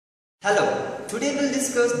Hello, today we'll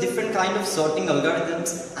discuss different kind of sorting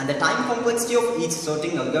algorithms and the time complexity of each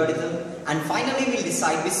sorting algorithm, and finally we'll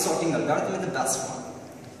decide which sorting algorithm is the best one.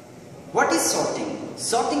 What is sorting?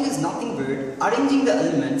 Sorting is nothing but arranging the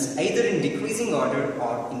elements either in decreasing order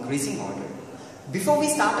or increasing order. Before we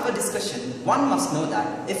start our discussion, one must know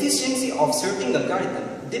that efficiency of sorting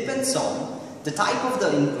algorithm depends on the type of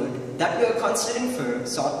the input that we are considering for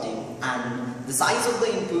sorting and the size of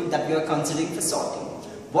the input that we are considering for sorting.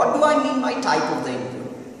 What do I mean by type of the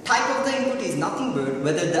input? Type of the input is nothing but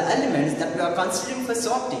whether the elements that we are considering for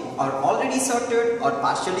sorting are already sorted or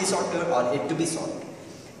partially sorted or yet to be sorted.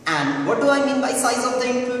 And what do I mean by size of the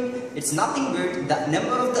input? It's nothing but the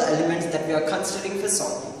number of the elements that we are considering for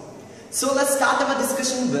sorting. So let's start our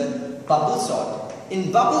discussion with bubble sort.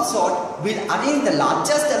 In bubble sort, we'll arrange the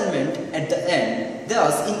largest element at the end.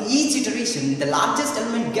 Thus, in each iteration, the largest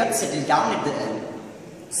element gets settled down at the end.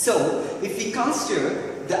 So, if we consider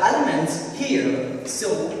the elements here,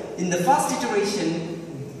 so in the first iteration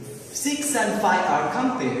 6 and 5 are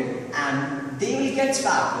compared and they will get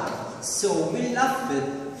swapped up. So we're left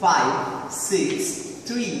with 5, 6,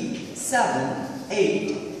 3, 7,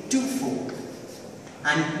 8, 2, 4.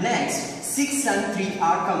 And next 6 and 3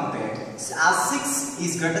 are compared. So as 6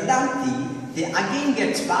 is greater than 3, they again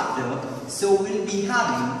get swapped up. So we'll be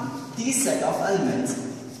having this set of elements.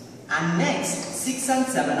 And next 6 and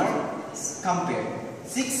 7 are compared.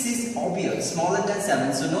 6 is obvious, smaller than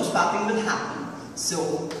 7, so no swapping will happen.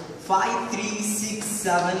 So 5, 3, 6,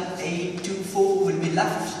 7, 8, 2, 4 will be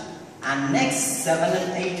left. And next 7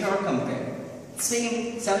 and 8 are compared.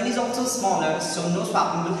 Same, 7 is also smaller, so no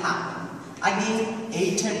swapping will happen. Again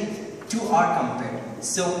 8 and 2 are compared.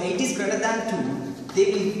 So 8 is greater than 2,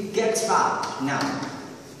 they will get swapped. Now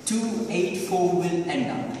 2, 8, 4 will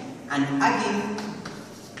end up. And again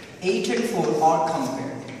 8 and 4 are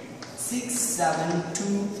compared. 6, 7, 2,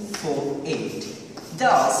 4, 8.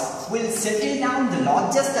 Thus, we'll settle down the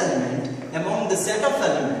largest element among the set of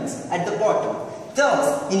elements at the bottom.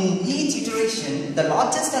 Thus, in each iteration, the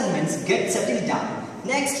largest elements get settled down.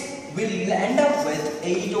 Next, we'll end up with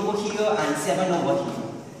 8 over here and 7 over here.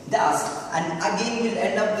 Thus, and again we'll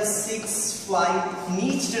end up with 6, 5. In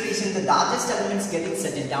each iteration, the largest elements getting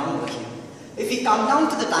settled down over here. If we come down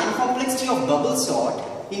to the time complexity of bubble sort,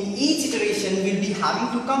 in each iteration we'll be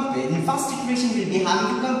having to compare. In first iteration we'll be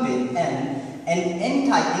having to compare n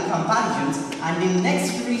type in comparisons, and in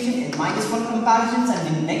next iteration n-1 comparisons,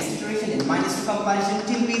 and in next iteration n-2 comparison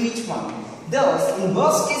till we reach 1. Thus, in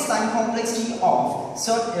worst case time complexity of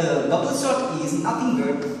bubble sort is nothing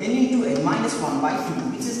but n into n-1 by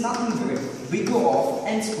 2, which is nothing but we go of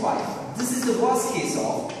n square. This is the worst case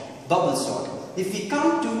of bubble sort. If we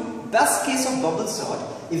come to best case of bubble sort,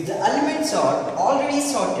 if the elements are already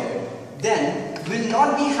sorted, then we'll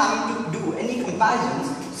not be having to do any comparisons,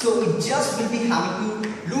 so we just will be having to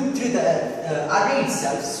loop through the array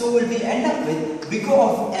itself, so we'll be end up with big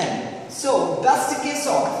O of n. So best case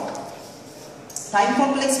of time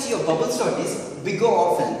complexity of bubble sort is big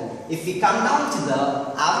O of n. If we come down to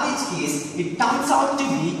the average case, it turns out to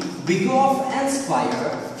be big O of n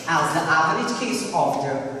square as the average case of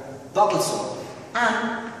the bubble sort.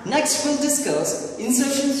 And next we'll discuss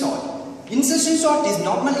insertion sort. Insertion sort is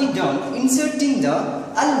normally done inserting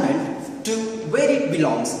the element to where it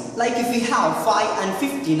belongs. Like if we have 5 and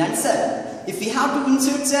 15 and 7. If we have to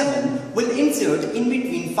insert 7, we'll insert in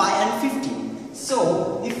between 5 and 15.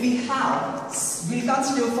 So if we have, we'll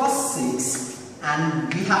consider first 6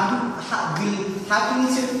 and we'll have to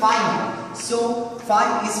insert 5 now. So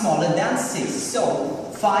 5 is smaller than 6.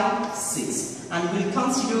 So 5, 6. And we'll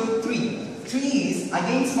consider 3. 3 is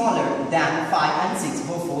again smaller than 5 and 6,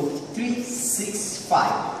 therefore 3, 6,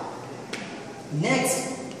 5.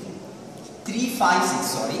 Next, 3, 5, 6,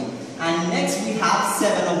 sorry. And next we have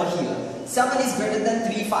 7 over here. 7 is greater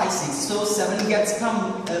than 3, 5, 6, so 7 gets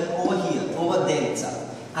come over here, over there itself.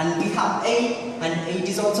 And we have 8, and 8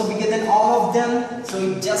 is also bigger than all of them, so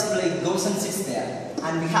it just goes and sits there.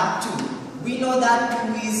 And we have 2. We know that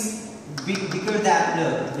 2 is bigger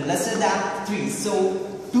than, lesser than 3, so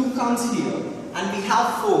 2 comes here, and we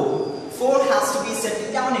have 4. 4 has to be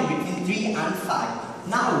settled down in between 3 and 5.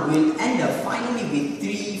 Now we'll end up finally with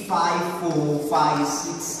 3, 5, 4, 5,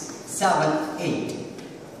 6, 7, 8.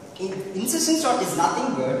 Insertion sort is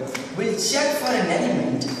nothing but we'll check for an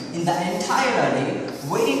element in the entire array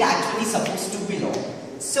where it actually supposed to belong.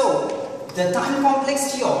 So the time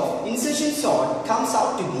complexity of insertion sort comes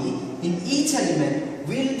out to be in each element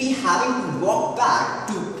we'll be having to walk back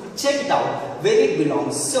to check it out where it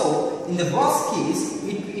belongs. So in the worst case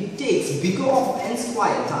it takes big O of n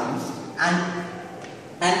square time,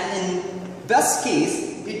 and in best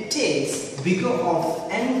case it takes big O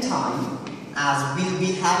of n time as we'll not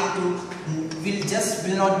be having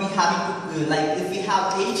to like if we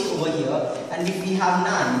have 8 over here and if we have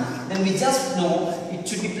 9, then we just know it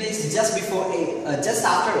should be placed just before 8, just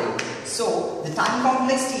after 8. So the time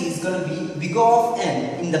complexity is going to be big O of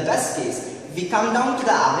n in the best case. If we come down to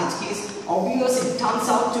the average case, obviously it turns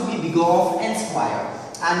out to be big O of n square.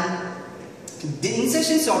 And the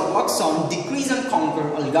insertion sort works on decrease and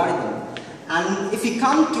conquer algorithm. And if we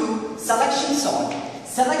come to selection sort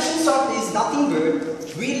is nothing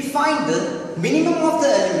but we'll find the minimum of the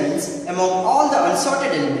elements among all the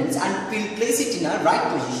unsorted elements and we'll place it in a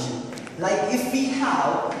right position. Like if we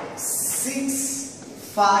have 6,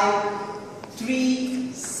 5,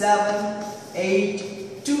 3, 7,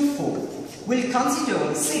 8, 2, 4, we'll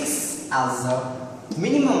consider 6 as the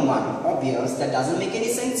minimum one. Obvious, that doesn't make any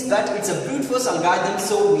sense, but it's a brute force algorithm,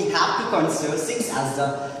 so we have to consider 6 as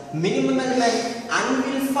the minimum element and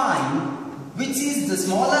we'll find which is the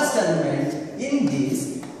smallest element in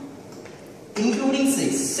this including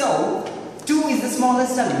 6. So 2 is the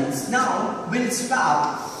smallest element. Now we'll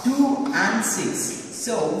swap 2 and 6.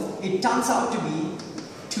 So it turns out to be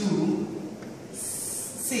 2,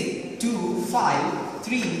 6, 2, 5,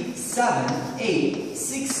 3, 7, 8,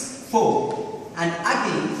 6, 4. And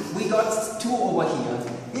again we got 2 over here.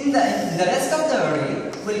 In the rest of the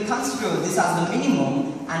array, we'll consider this as the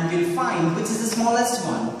minimum and we'll find which is the smallest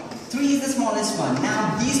one. 3 is the smallest one.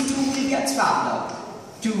 Now these 2 will get swapped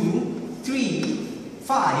up. 2, 3,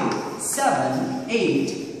 5, 7,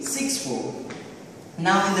 8, 6, 4.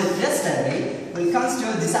 Now in the rest array, we'll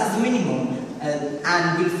consider this as the minimum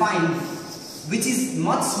and we'll find which is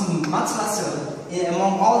much lesser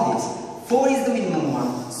among all these. 4 is the minimum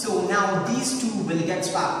one. So now these 2 will get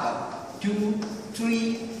swapped up. 2,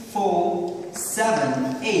 3, 4,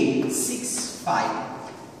 7, 8, 6, 5.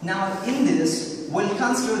 Now in this, we'll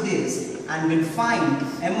consider this and we'll find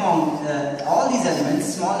among all these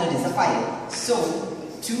elements, smaller is the 5. So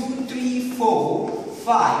 2, 3, 4,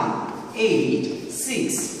 5, 8,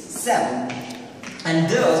 6, 7. And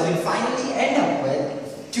thus we'll finally end up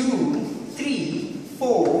with 2, 3,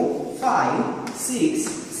 4, 5, 6,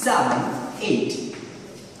 7, 8.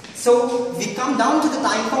 So we come down to the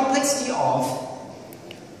time complexity of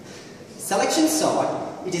selection sort.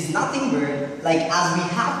 It is nothing but like as we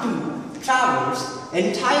have to traverse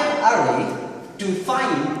entire array to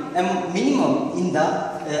find a minimum in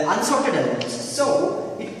the unsorted elements.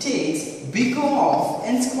 So it takes big O of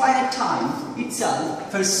n squared time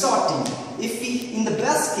itself for sorting. If we, in the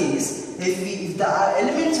best case, if the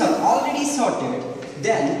elements are already sorted,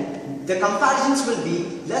 then the comparisons will be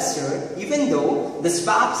lesser, even though the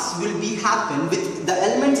swaps will be happen with the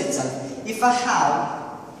elements itself. If I have,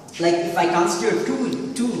 like if I consider 2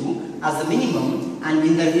 as the minimum, and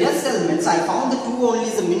in the rest elements I found the 2 only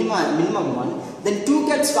is the minimum one, then 2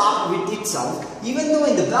 gets swapped with itself, even though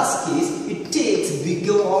in the best case it takes big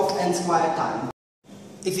O of n squared time.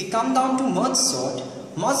 If we come down to merge sort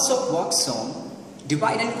works on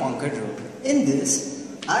divide and conquer rule. In this,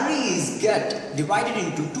 arrays get divided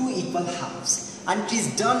into 2 equal halves and it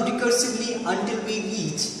is done recursively until we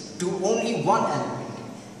reach to only one element,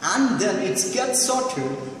 and then it gets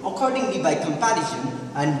sorted accordingly by comparison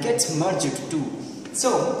and gets merged too.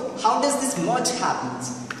 So how does this merge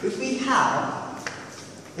happens? If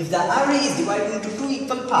the array is divided into 2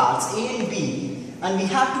 equal parts A and B, and we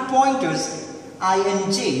have 2 pointers I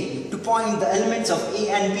and J to point the elements of A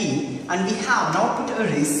and B, and we have an output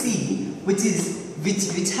array C which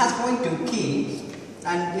has pointer K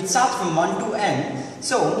and it starts from 1 to n.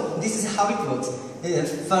 So this is how it works.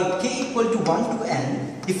 If for K equal to 1 to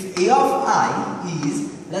n, if A of I is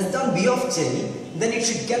less than B of J, then it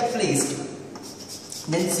should get placed.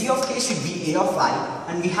 Then C of K should be A of I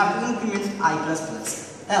and we have to increment I plus plus.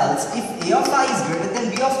 Else, if A of I is greater than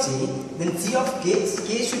B of J, then C of K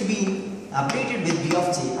should be updated with B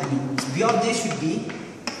of J. I mean, B of J should be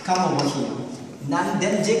come over here. And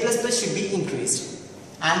then J plus plus should be increased.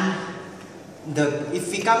 And if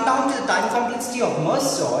we come down to the time complexity of merge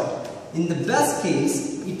sort, in the best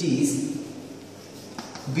case, it is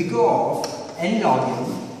big O of n log n.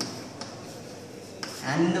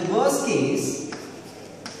 And in the worst case,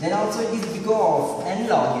 then also it is big O of n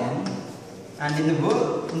log n. And in the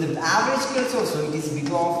average case also it is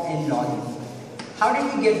big O of n log n. How did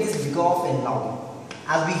we get this big O of n log n?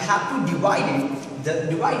 As we have to divide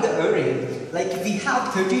the array. Like if we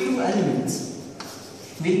have 32 elements,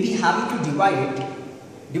 we'll be having to divide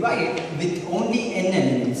it with only n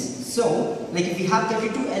elements. So like if we have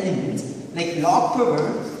 32 elements, like log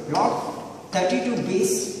 32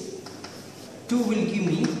 base 2 will give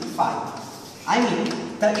me 5. I mean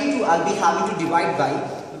 32 I'll be having to divide by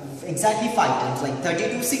exactly 5 times, like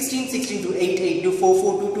 32, 16, 16 to 8, 8 to 4,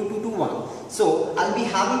 4 to 2, 2 to 1. So I'll be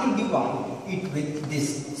having to divide it with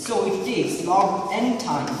this. So it takes log n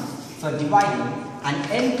time for dividing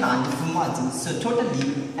and n time for merging. So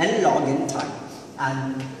totally n log n time.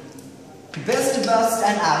 And best,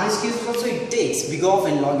 and average case also it takes big of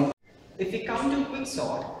n log n. If we come to quick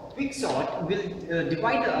sort will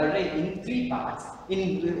divide the array in 3 parts.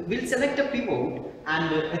 We'll select a pivot,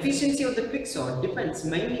 and the efficiency of the quick sort depends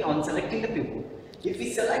mainly on selecting the pivot. If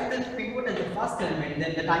we select the pivot as the first element,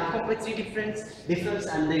 then the time complexity differs,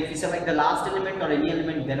 and if we select the last element or any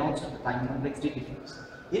element, then also the time complexity differs.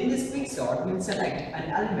 In this quick sort, we will select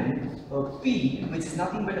an element P, which is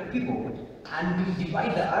nothing but a pivot, and we will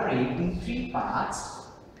divide the array in 3 parts,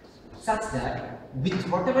 such that with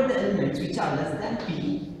whatever the elements which are less than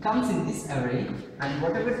P comes in this array, and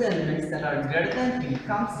whatever the elements that are greater than P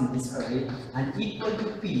comes in this array, and equal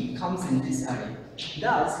to P comes in this array.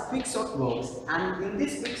 Thus, quick sort works, and in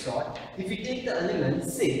this quick sort, if we take the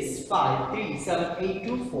elements 6, 5, 3, 7, 8,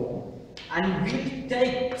 2, 4, and we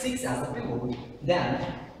take 6 as a pivot, then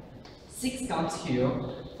 6 comes here,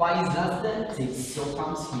 5 is less than 6, so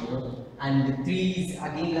comes here, and 3 is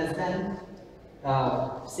again less than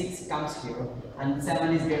 6 comes here, and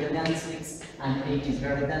 7 is greater than 6, and 8 is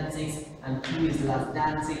greater than 6, and 2 is less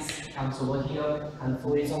than 6 comes over here, and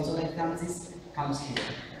 4 is also less than 6 comes here.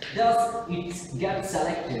 Thus it gets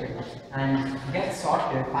selected and gets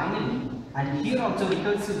sorted finally, and here also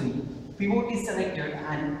recursively pivot is selected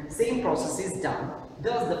and same process is done.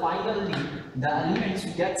 Thus finally the elements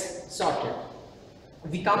gets sorted.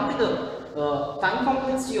 If we come to the time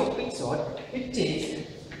complexity of quick sort, it takes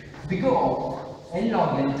big of n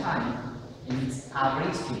log n time in its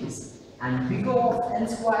average case, and big of n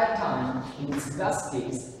square time in its best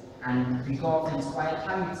case, and big of n square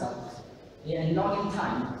time itself, n log n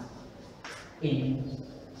time in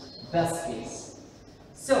best case.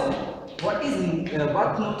 So what is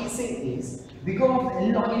worth noticing is big of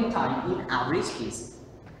n log n time in average case.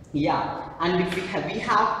 Yeah, and if we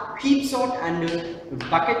have heap sort and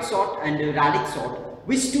bucket sort and radix sort,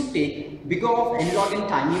 which to take big of n log n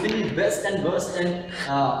time even in best and worst and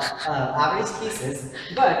average cases,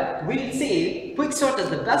 but we'll say quick sort is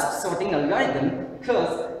the best sorting algorithm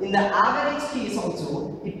because in the average case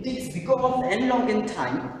also it takes big of n log n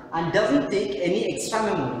time and doesn't take any extra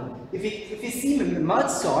memory. If we see merge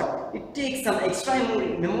sort, it takes some extra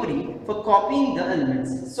memory for copying the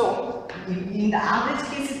elements. So in the average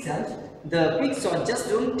case itself, the quick sort just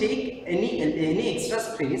don't take any extra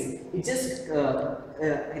space. It just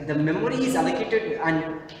the memory is allocated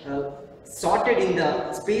and sorted in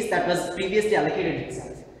the space that was previously allocated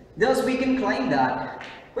itself. Thus we can claim that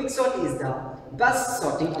quick sort is the best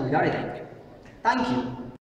sorting algorithm. Thank you.